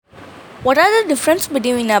What are the difference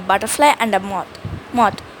between a butterfly and a moth?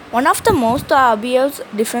 Moth. One of the most obvious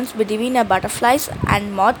difference between a butterflies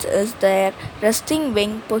and moths is their resting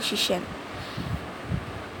wing position.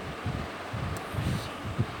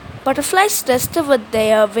 Butterflies rest with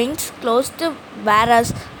their wings closed,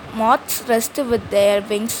 whereas moths rest with their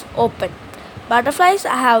wings open. Butterflies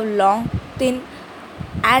have long, thin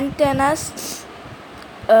antennas,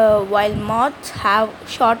 while moths have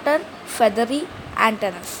shorter, feathery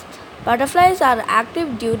antennas. Butterflies are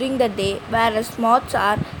active during the day, whereas moths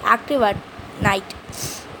are active at night.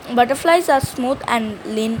 Butterflies are smooth and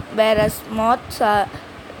lean, whereas uh,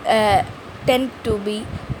 tend to be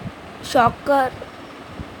shocker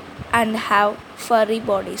and have furry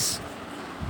bodies.